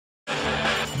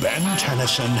Ben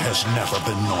Tennyson has never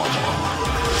been normal.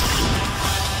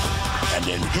 And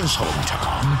in his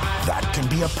hometown, that can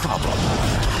be a problem.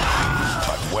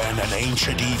 But when an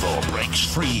ancient evil breaks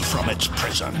free from its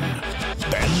prison,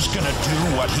 Ben's gonna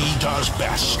do what he does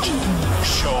best.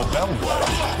 Show Bellwood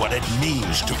what it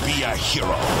means to be a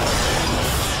hero.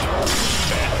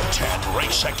 Ben 10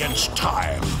 Race Against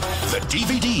Time. The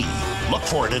DVD. Look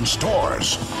for it in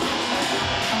stores.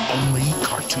 Only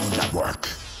Cartoon Network.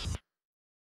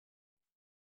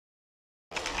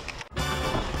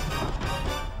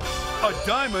 A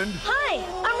diamond. Hi,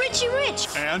 I'm Richie Rich.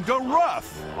 And a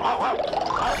rough.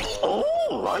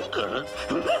 Oh, I get it.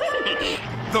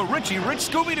 The Richie Rich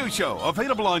Scooby-Doo Show,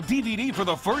 available on DVD for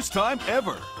the first time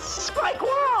ever. Spike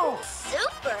World.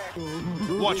 Super.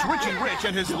 Watch Richie Rich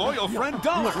and his loyal friend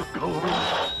Dollar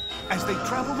as they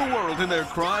travel the world in their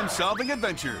crime-solving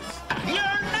adventures. You'll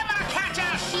never catch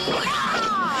us.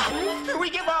 Yeah.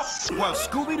 We give up. While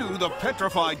Scooby-Doo, the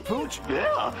petrified pooch,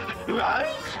 Yeah,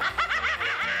 right?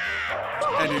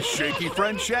 and his shaky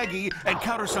friend Shaggy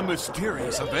encounter some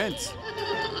mysterious events.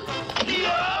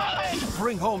 Yeah.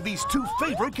 Bring home these two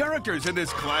favorite characters in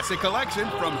this classic collection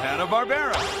from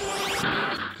Hanna-Barbera.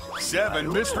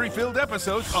 7 mystery-filled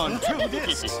episodes on 2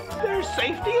 discs. There's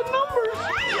safety in numbers.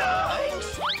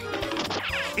 Yikes.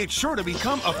 It's sure to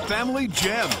become a family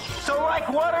gem. So, like,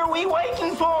 what are we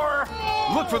waiting for?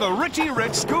 Look for the Richie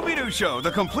Rich Scooby-Doo Show,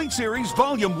 the complete series,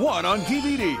 Volume 1 on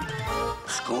DVD.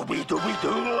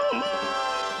 Scooby-Dooby-Doo.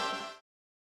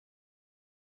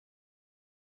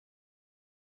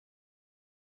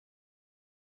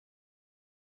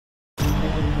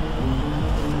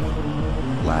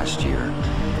 Last year,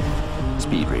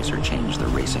 Speed Racer changed the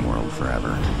racing world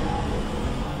forever.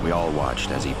 We all watched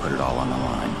as he put it all on the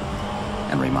line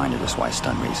and reminded us why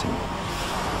stunt racing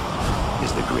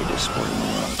is the greatest sport in the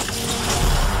world.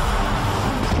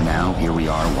 Now, here we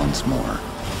are once more,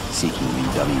 seeking the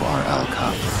WRL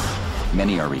Cup.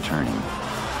 Many are returning,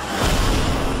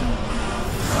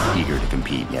 eager to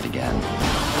compete yet again.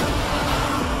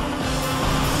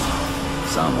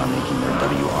 Some are making their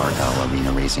WRL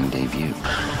Arena Racing debut,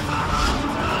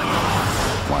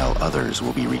 while others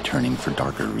will be returning for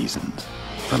darker reasons,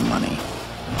 for money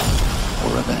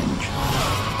or revenge.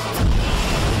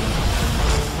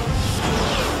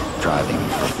 Driving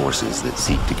for forces that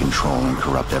seek to control and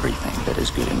corrupt everything that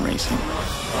is good in racing.